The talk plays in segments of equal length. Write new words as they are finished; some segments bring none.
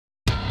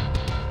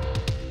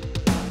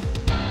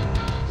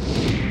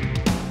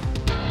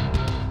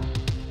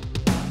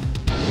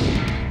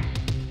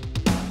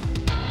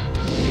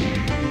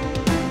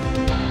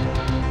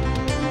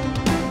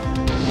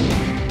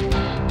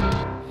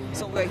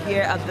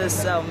at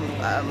this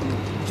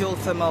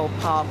geothermal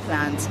power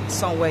plant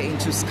somewhere in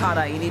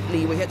Toscana in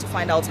Italy. We're here to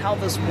find out how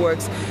this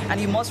works, and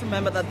you must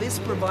remember that this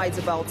provides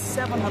about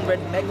 700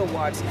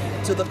 megawatts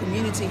to the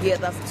community here.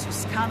 That's the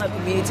Toscana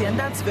community, and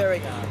that's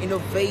very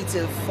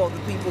innovative for the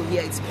people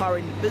here. It's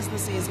powering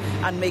businesses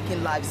and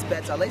making lives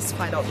better. Let's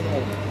find out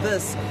more.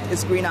 This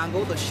is Green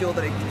Angle, the show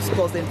that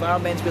explores the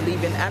environment we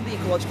live in and the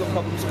ecological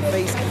problems we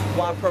face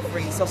while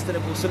proffering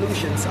sustainable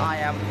solutions. I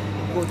am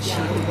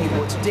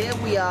Today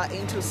we are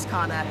in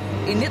Toscana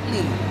in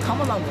Italy.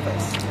 Come along with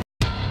us.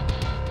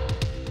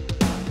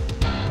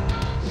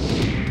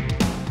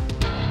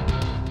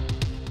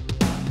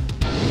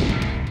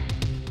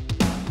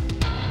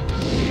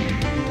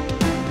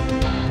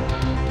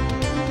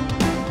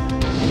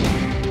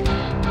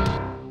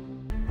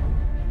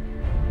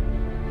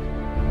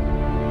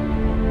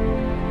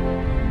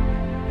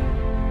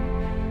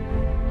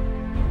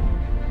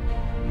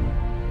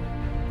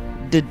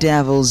 The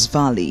Devil's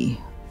Valley,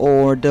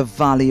 or the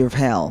Valley of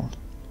Hell.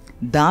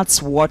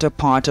 That's what a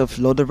part of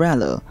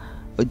Loderello,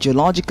 a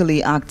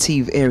geologically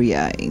active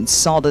area in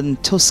southern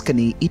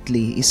Tuscany,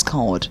 Italy, is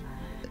called.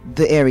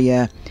 The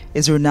area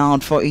is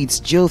renowned for its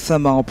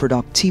geothermal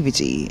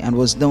productivity and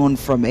was known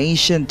from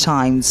ancient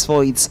times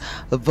for its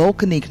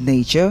volcanic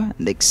nature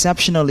and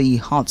exceptionally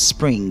hot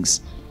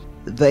springs.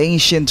 The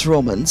ancient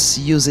Romans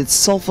used its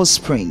sulfur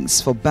springs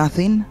for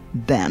bathing,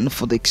 then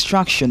for the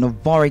extraction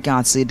of boric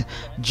acid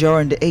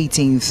during the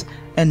 18th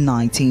and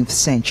 19th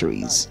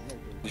centuries.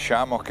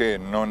 Diciamo che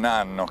non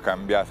hanno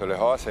cambiato le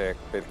cose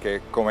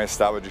perché, come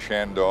stavo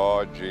dicendo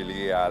oggi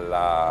lì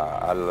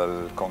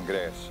al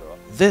congresso.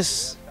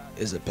 This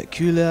is a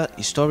peculiar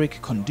historic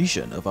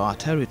condition of our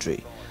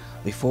territory.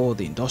 Before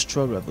the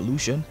Industrial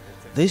Revolution,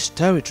 this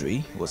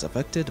territory was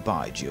affected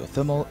by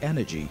geothermal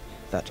energy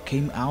that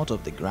came out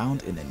of the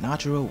ground in a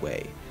natural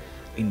way.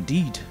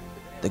 Indeed,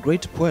 the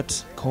great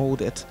poet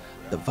called it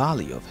the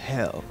Valley of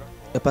Hell,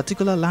 a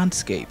particular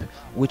landscape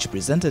which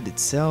presented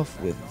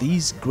itself with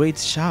these great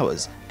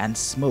showers and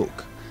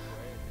smoke.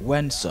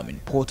 When some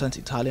important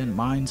Italian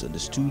minds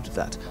understood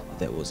that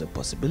there was a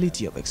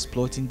possibility of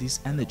exploiting this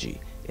energy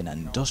in an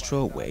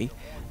industrial way,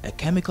 a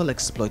chemical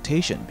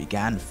exploitation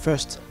began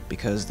first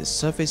because the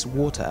surface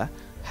water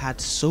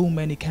had so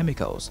many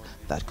chemicals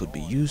that could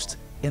be used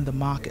in the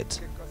market.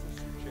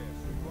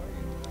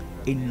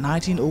 In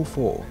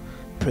 1904,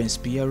 Prince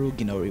Piero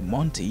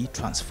Ginori-Monti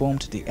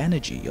transformed the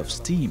energy of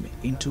steam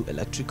into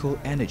electrical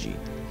energy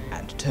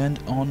and turned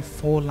on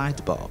 4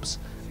 light bulbs.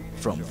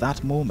 From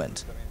that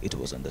moment, it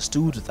was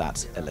understood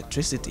that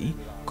electricity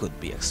could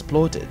be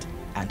exploited,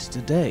 and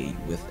today,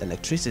 with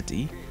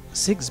electricity,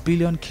 6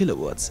 billion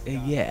kilowatts a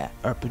year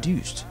are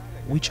produced,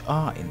 which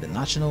are in the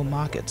national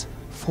market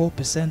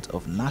 4%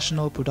 of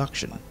national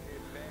production.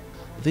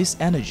 This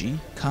energy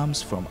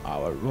comes from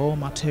our raw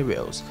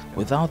materials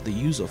without the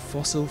use of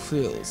fossil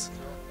fuels,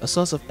 a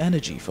source of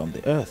energy from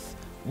the earth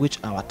which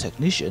our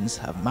technicians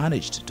have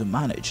managed to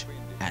manage,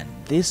 and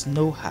this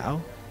know-how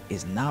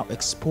is now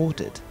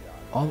exported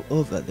all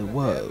over the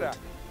world.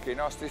 Che I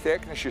nostri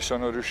tecnici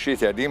sono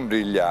riusciti ad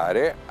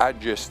imbrigliare, a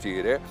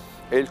gestire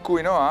e il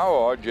cui know-how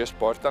oggi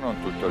esportano in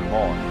tutto il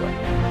mondo.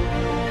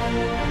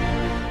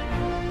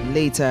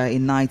 Later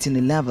in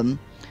 1911,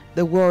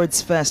 the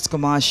world's first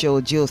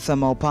commercial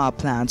geothermal power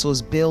plant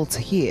was built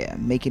here,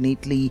 making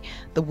Italy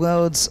the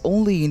world's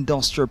only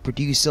industrial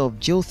producer of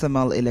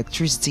geothermal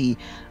electricity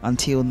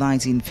until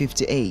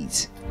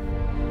 1958.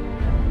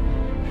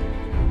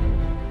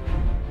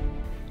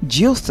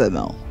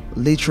 Geothermal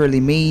literally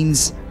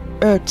means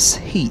Earth's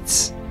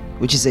heat,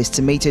 which is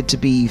estimated to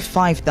be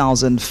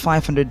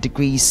 5,500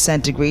 degrees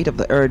centigrade of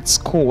the Earth's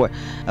core,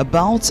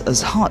 about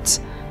as hot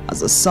as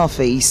the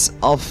surface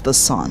of the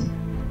sun.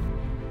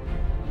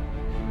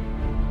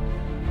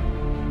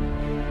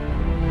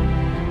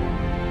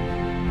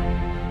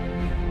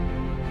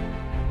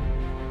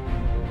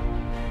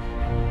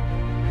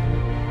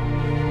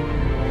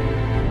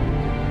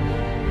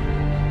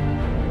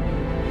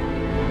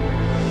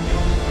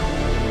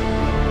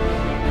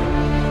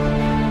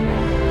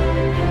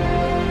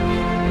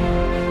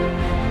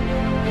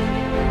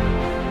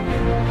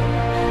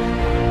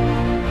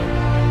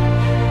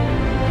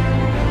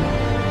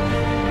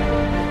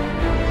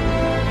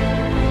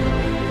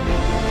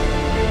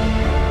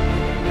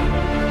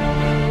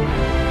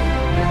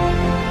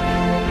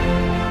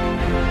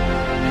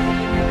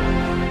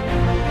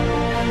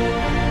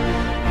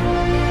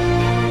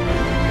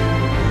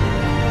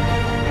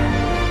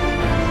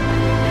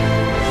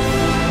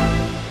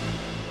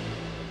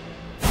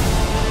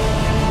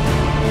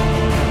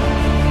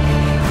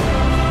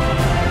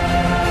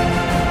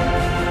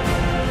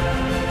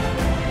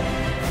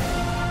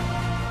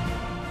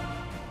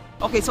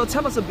 Okay, so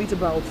tell us a bit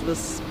about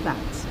this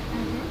plant.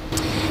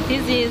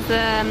 This is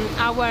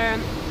our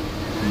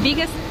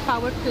biggest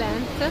power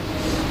plant.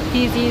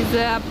 This is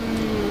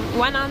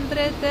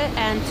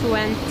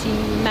 120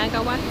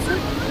 megawatts,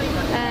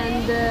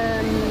 and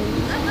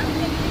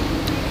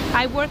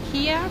I work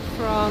here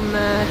from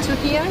 2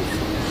 years,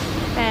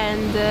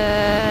 and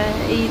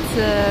it's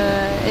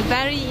a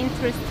very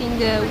interesting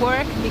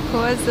work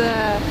because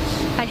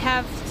I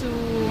have to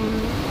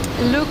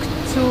look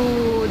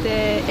to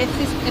the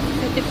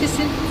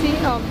efficiency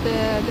of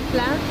the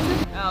plant.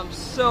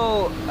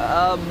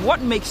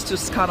 What makes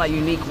Toscana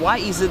unique? Why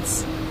is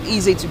it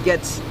easy to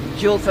get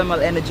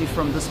geothermal energy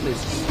from this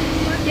place?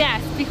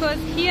 Yes, because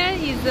here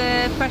is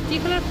a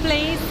particular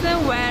place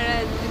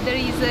where there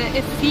is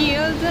a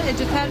field, a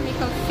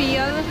geothermal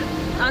field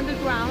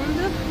underground,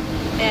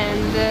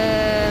 and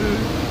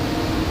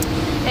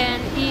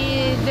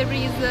there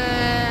is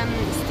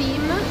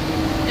steam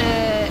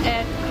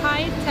at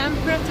high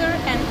temperature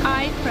and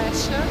high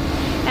pressure,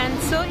 and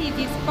so it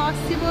is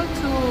possible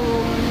to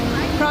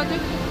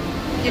produce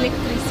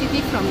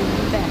electricity from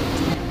that.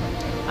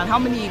 And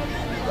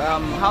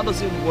how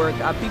does it work?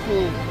 Are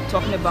people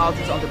talking about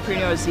it,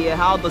 entrepreneurs here?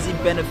 How does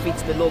it benefit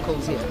the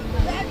locals here?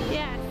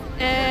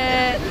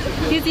 Yes,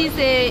 this is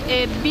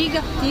a big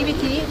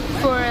activity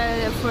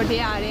for the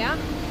area,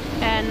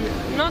 and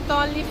not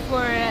only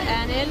for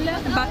Enel,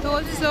 but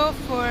also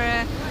for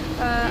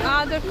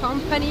other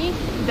companies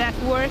that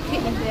work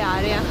in the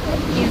area.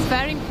 It's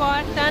very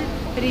important.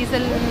 There is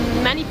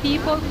many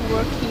people who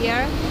work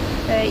here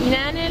in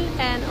Enel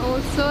and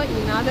also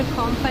in other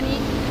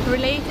companies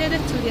related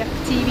to the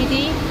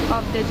activity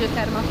of the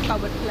geothermal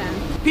power plant.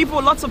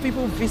 Lots of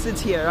people visit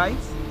here, right?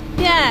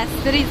 Yes,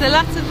 there is a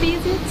lot of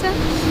visits.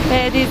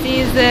 This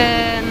is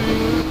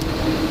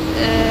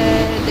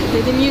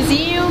the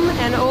museum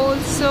and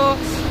also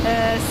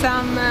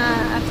some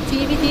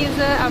activities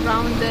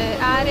around the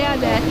area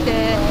that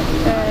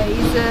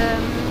is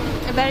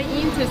very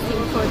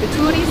interesting for the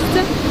tourists.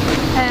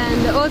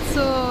 And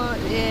also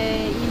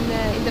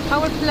in the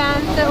power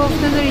plant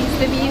often there is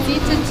the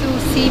visit to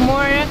see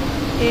more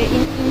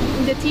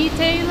in the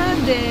detail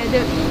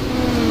the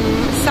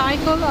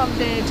cycle of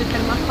the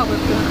geothermal power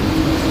plant.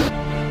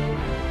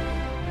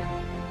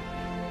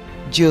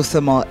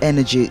 Geothermal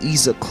energy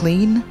is a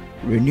clean,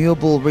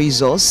 renewable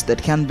resource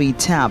that can be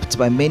tapped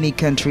by many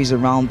countries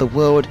around the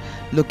world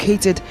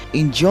located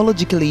in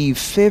geologically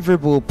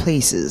favorable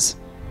places.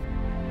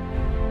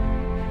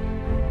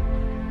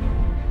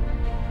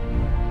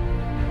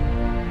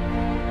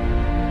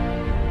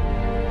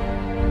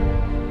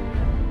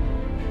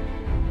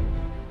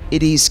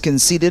 It is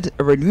considered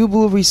a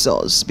renewable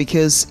resource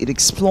because it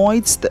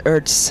exploits the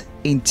Earth's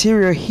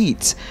interior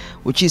heat,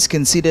 which is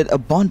considered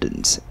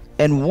abundant,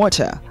 and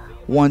water,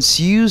 once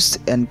used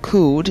and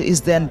cooled,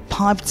 is then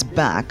piped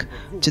back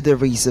to the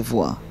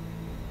reservoir.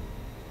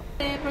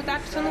 The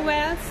production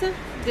wells,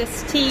 the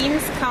steam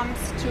comes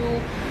to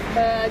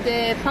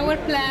the power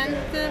plant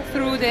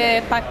through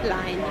the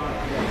pipeline.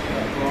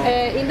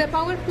 In the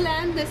power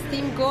plant, the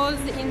steam goes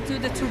into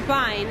the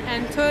turbine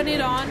and turn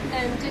it on,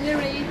 and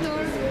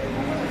generator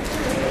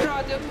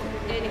produce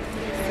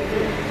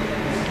electricity.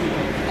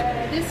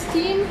 The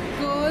steam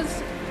goes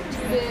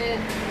to the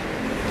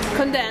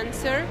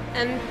condenser,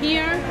 and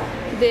here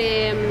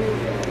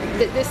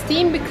the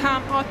steam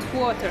becomes hot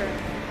water,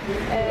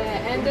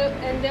 and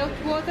the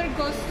hot water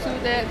goes to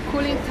the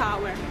cooling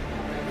tower.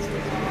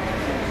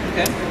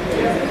 Okay.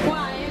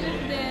 While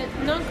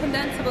the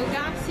non-condensable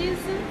gases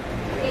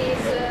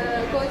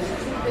goes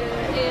to the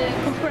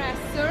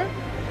compressor,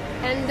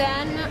 and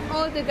then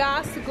all the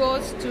gas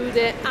goes to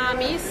the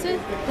AMIS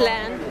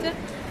plant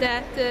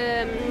that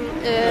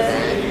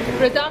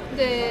reduce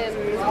the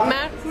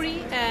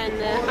mercury and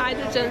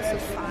hydrogen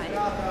sulfide.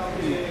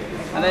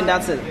 And then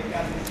that's it?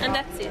 And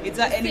that's it. Is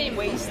there any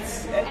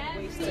wastes?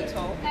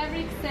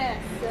 Every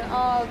excess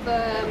of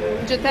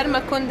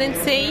geothermal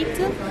condensate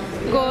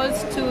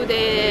goes to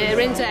the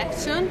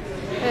reinjection,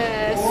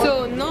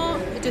 so no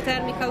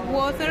geothermal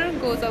water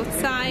goes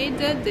outside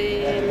to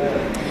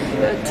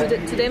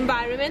the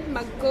environment,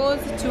 but goes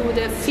to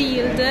the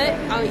field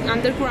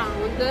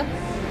underground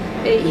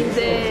in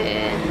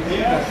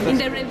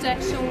the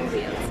reinjection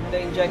wheels. The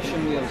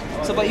injection wheels.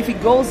 So, but if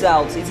it goes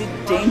out, is it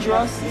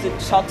dangerous? Is it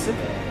toxic?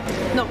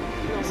 No.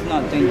 It's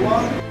not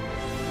dangerous.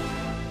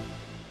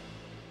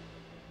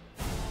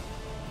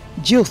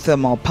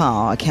 Geothermal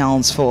power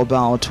accounts for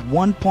about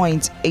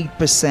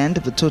 1.8%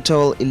 of the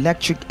total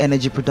electric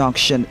energy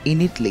production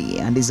in Italy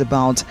and is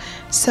about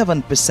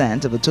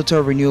 7% of the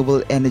total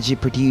renewable energy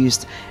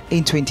produced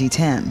in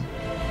 2010.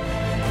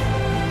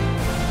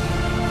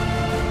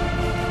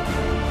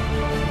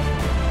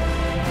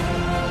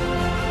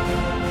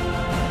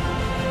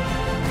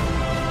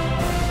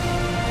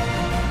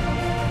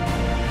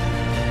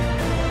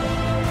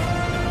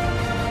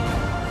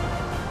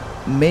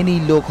 Many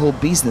local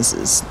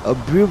businesses, a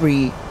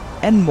brewery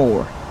and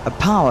more are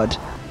powered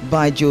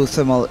by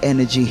geothermal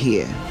energy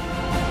here.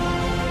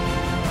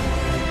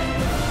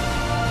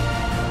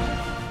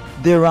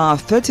 There are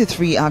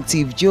 33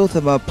 active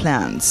geothermal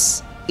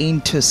plants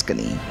in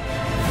Tuscany.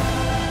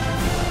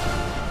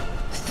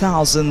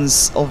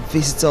 Thousands of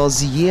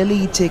visitors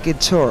yearly take a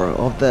tour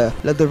of the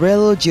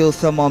Lodorello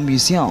Geothermal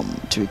Museum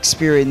to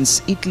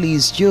experience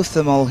Italy's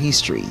geothermal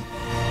history.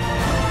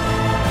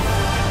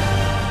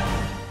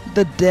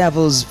 The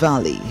Devil's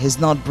Valley has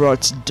not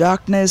brought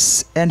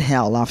darkness and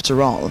hell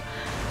after all,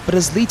 but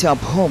has lit up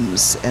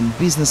homes and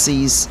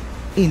businesses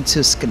in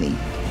Tuscany.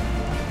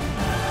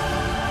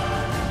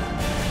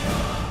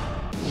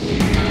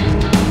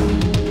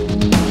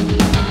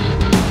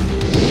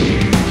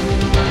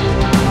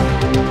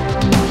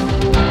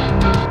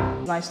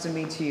 Nice to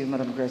meet you,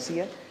 Madam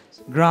Garcia.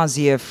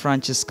 Grazia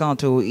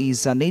Francescato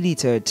is an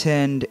editor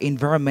turned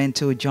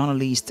environmental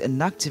journalist and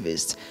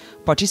activist,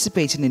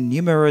 participating in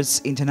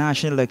numerous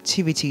international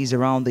activities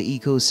around the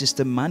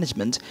ecosystem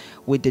management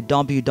with the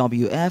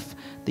WWF,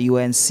 the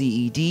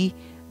UNCED,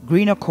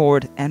 Green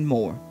Accord, and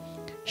more.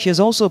 She has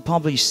also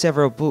published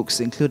several books,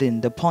 including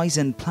The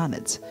Poisoned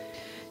Planet.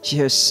 She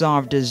has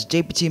served as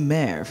deputy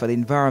mayor for the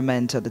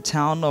environment of the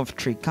town of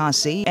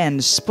Tricase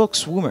and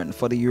spokeswoman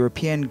for the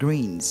European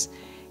Greens.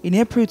 In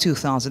April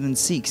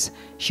 2006,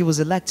 she was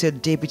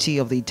elected deputy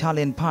of the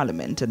Italian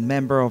Parliament and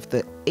member of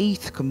the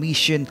 8th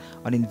Commission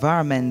on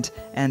Environment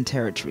and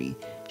Territory.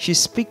 She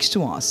speaks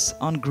to us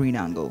on Green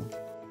Angle.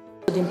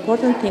 The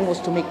important thing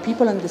was to make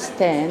people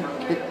understand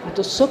that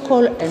the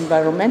so-called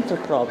environmental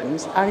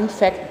problems are in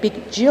fact big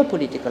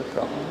geopolitical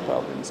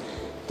problems.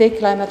 Take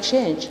climate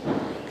change.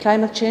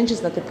 Climate change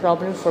is not a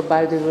problem for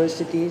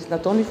biodiversity, it's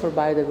not only for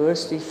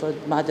biodiversity, for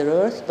Mother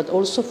Earth, but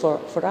also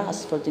for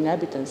us, for the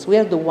inhabitants. We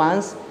are the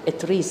ones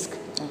at risk.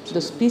 Absolutely.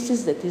 The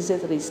species that is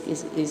at risk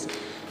is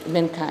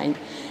mankind.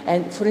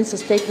 And for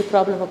instance, take the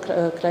problem of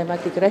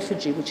climatic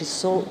refugee, which is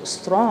so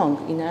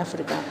strong in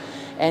Africa.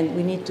 And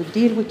we need to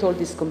deal with all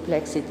this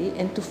complexity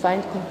and to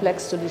find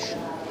complex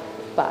solutions.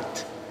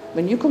 But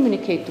when you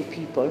communicate to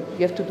people, you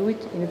have to do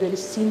it in a very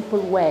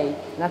simple way,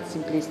 not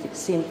simplistic,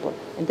 simple.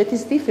 And that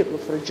is difficult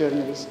for a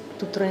journalist,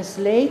 to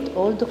translate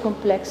all the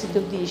complexity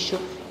of the issue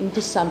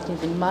into something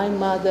that my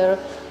mother,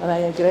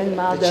 my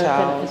grandmother,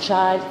 a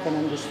child can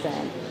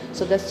understand.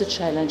 So that's the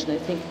challenge, and I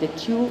think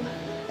that you,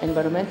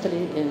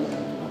 environmentally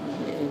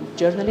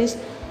journalists,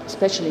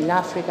 especially in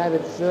Africa, have a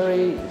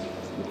very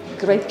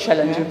great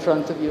challenge in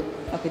front of you.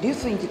 Okay, do you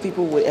think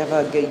people will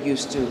ever get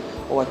used to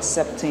or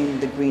accepting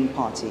the Green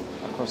Party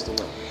across the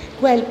world?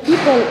 Well,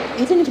 people,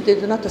 even if they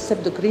do not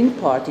accept the Green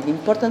Party, the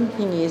important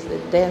thing is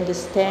that they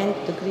understand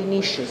the green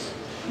issues.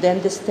 They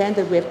understand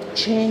that we have to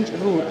change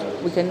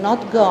route. We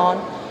cannot go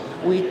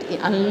on with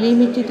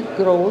unlimited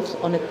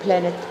growth on a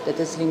planet that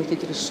has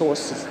limited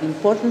resources. The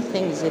important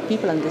thing is that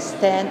people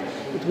understand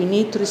that we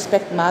need to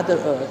respect Mother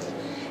Earth.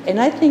 And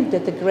I think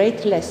that a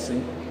great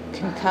lesson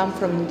can come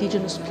from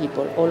indigenous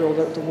people all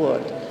over the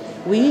world.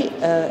 We,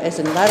 as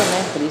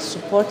environmentalists,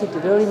 supported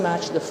very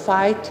much the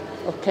fight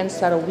of Ken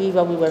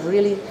Saro-Wiwa. We were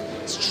really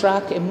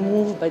struck and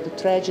moved by the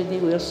tragedy.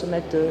 We also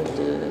met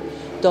the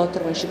daughter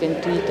when she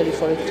came to Italy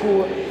for a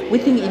tour. We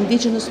think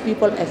indigenous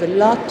people have a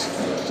lot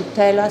to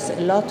tell us,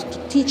 a lot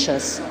to teach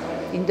us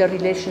in their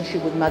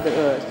relationship with Mother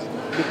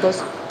Earth.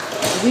 Because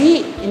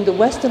we, in the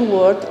Western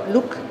world,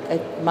 look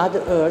at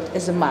Mother Earth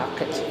as a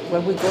market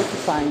where we go to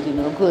find,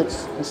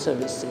 goods and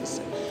services.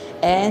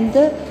 And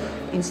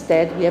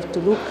instead, we have to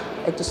look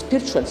at the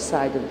spiritual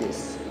side of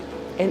this.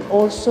 And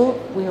also,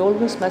 we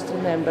always must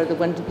remember that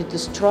when we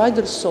destroy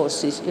the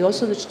resources, we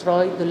also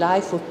destroy the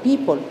life of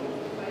people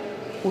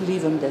who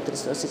live on that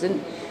resources.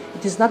 And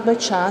it is not by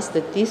chance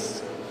that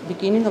this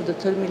beginning of the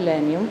third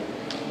millennium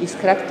is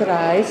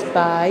characterized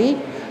by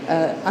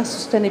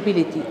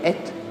unsustainability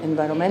at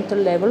environmental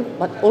level,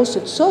 but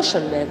also at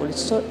social level.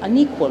 It's so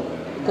unequal,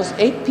 because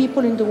 8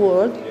 people in the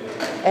world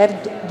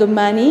have the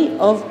money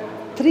of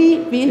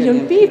 3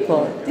 billion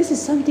people. This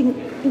is something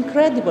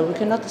incredible. We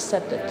cannot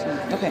accept it.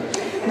 Okay.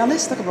 Now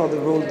let's talk about the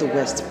role the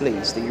West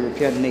plays, the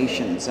European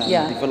nations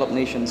and developed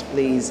nations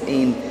plays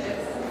in,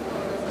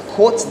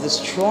 quote,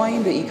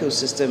 destroying the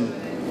ecosystem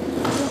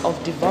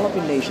of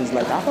developing nations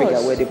like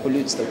Africa, where they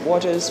pollute the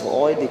waters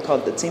for oil, they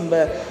cut the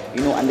timber,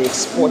 and they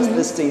export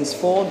these things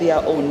for their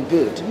own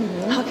good.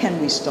 How can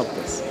we stop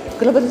this?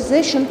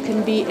 Globalization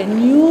can be a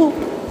new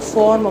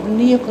form of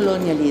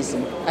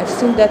neocolonialism. I've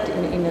seen that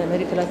in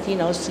America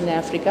Latina, also in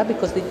Africa,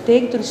 because they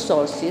take the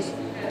resources,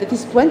 that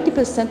is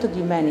 20% of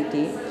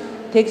humanity,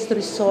 takes the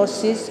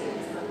resources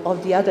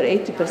of the other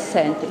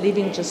 80%,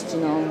 leaving just,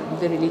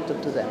 very little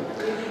to them.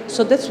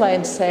 So that's why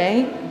I'm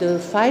saying the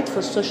fight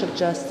for social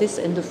justice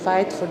and the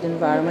fight for the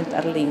environment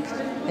are linked.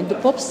 And the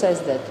Pope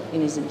says that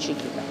in his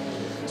encyclica.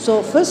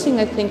 So first thing,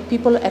 I think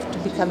people have to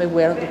become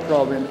aware of the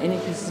problem, and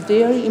it is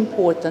very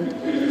important.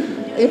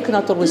 You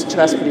cannot always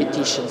trust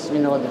politicians, we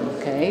know them,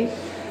 okay?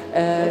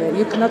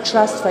 You cannot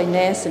trust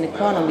finance and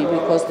economy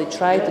because they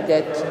try to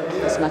get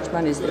as much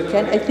money as they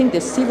can. I think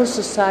the civil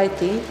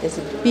society has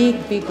a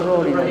big, big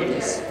role in all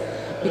this.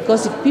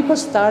 Because if people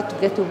start to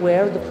get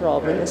aware of the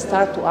problem and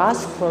start to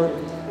ask for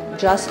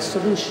just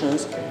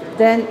solutions,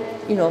 then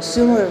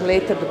sooner or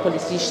later the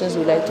politicians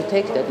will have to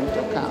take that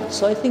into account.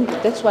 So I think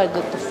that's why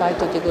the fight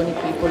of the Ogoni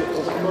people,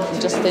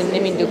 just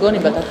naming the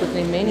Ogoni, but I could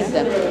name many of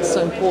them, is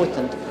so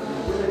important.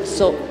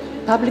 So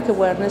public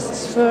awareness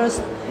is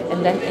first,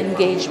 and then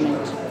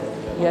engagement.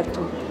 You have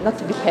to not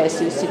to be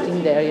passive,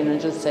 sitting there,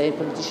 just say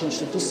politicians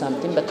should do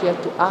something, but you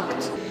have to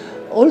act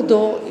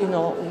although, you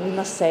know, we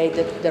must say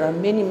that there are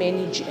many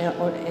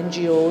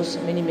NGOs,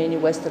 many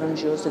Western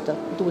NGOs that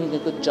are doing a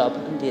good job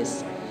on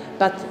this.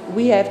 But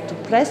we have to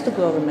press the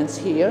governments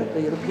here,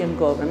 the European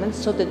governments,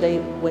 so that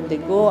when they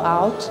go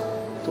out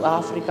to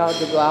Africa or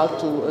they go out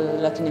to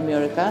Latin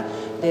America,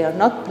 they are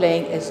not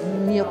playing as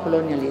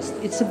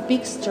neo-colonialists. It's a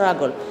big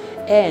struggle,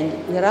 and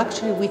we are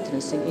actually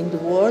witnessing in the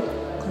world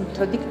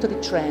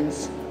contradictory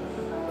trends,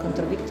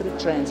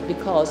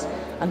 because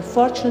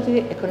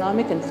unfortunately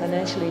economic and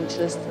financial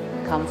interests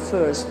come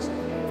first.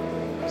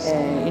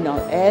 You know,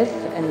 health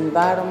and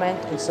environment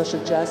and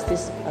social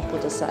justice are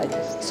put aside.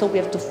 So we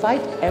have to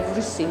fight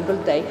every single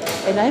day.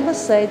 And I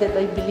must say that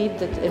I believe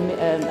that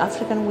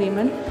African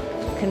women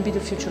can be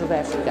the future of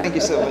Africa. Thank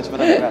you so much,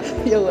 Madam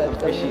Gracias. You're welcome.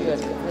 Appreciate You're it.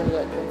 welcome.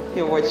 You're welcome.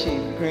 You're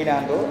watching Green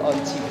Angle on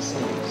TVC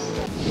News.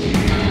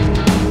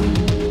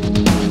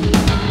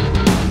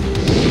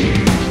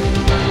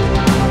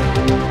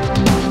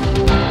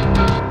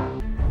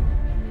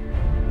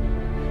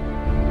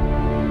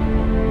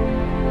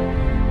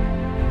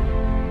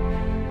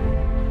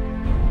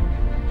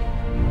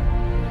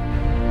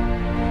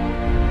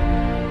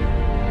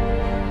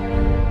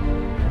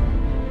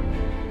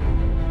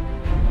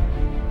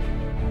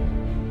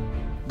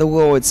 The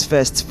world's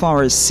first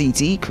forest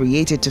city,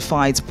 created to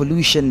fight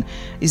pollution,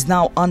 is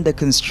now under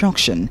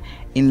construction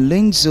in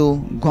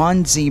Lingzhou,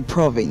 Guangxi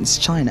Province,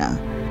 China.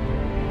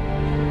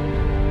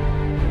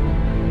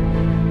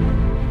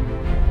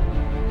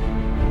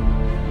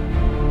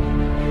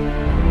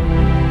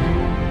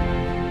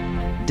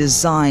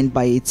 Designed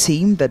by a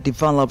team that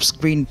develops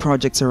green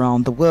projects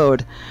around the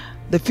world,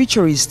 the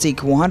futuristic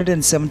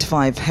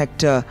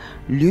 175-hectare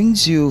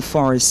Lingzhou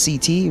Forest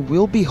City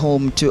will be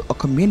home to a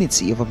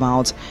community of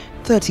about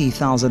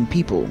 30,000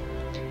 people.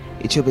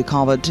 It will be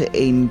covered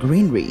in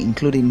greenery,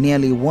 including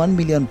nearly 1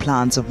 million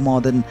plants of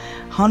more than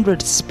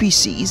 100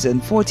 species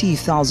and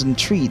 40,000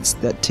 trees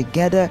that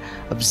together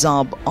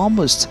absorb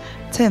almost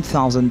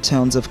 10,000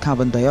 tons of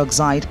carbon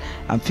dioxide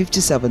and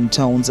 57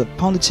 tons of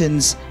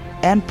pollutants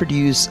and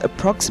produce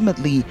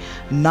approximately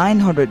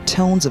 900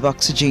 tons of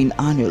oxygen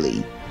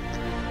annually.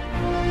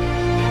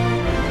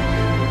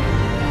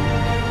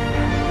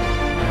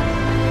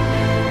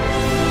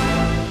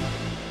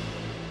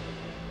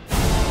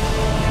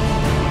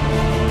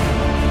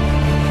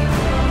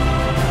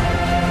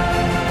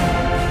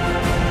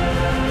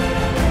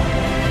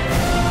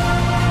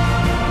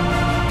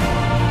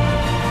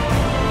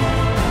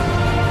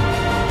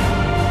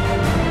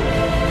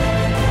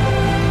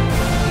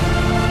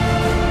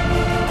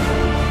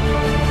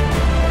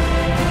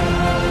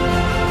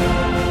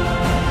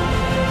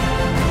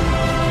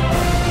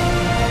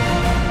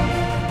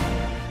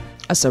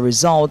 As a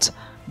result,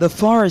 the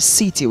forest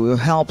city will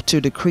help to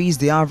decrease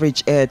the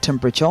average air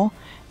temperature,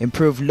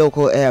 improve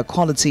local air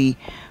quality,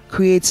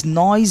 create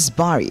noise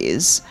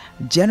barriers,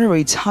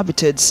 generate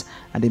habitats,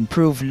 and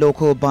improve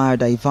local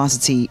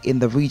biodiversity in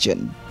the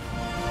region.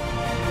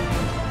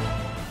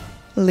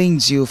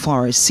 Lingzhou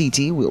Forest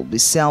City will be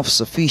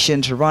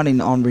self-sufficient,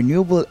 running on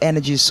renewable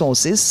energy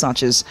sources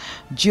such as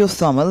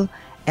geothermal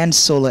and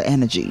solar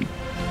energy.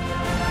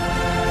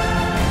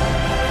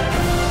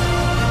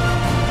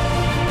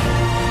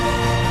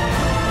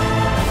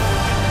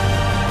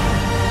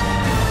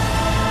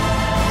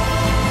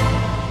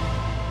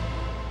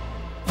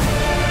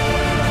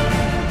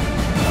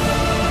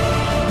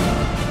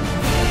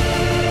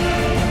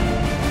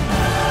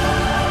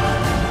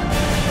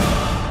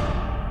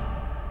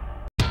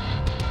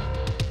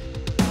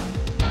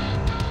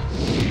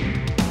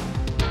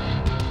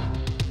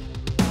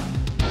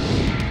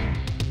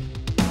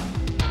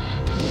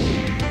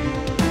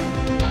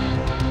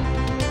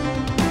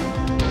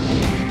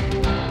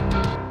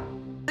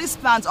 This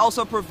plant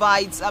also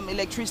provides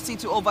electricity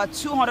to over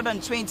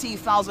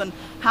 220,000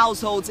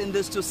 households in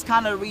this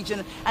Toscana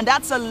region, and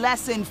that's a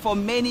lesson for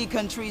many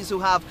countries who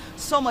have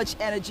so much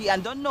energy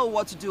and don't know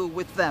what to do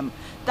with them.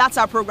 That's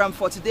our program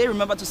for today.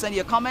 Remember to send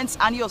your comments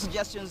and your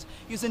suggestions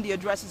using the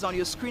addresses on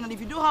your screen. And if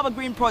you do have a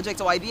green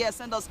project or idea,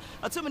 send us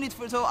a 2-minute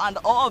photo and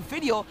or a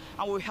video,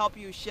 and we'll help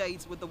you share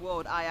it with the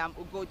world. I am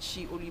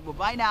Ugochi Olibo.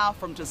 Bye now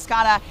from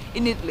Toscana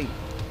in Italy.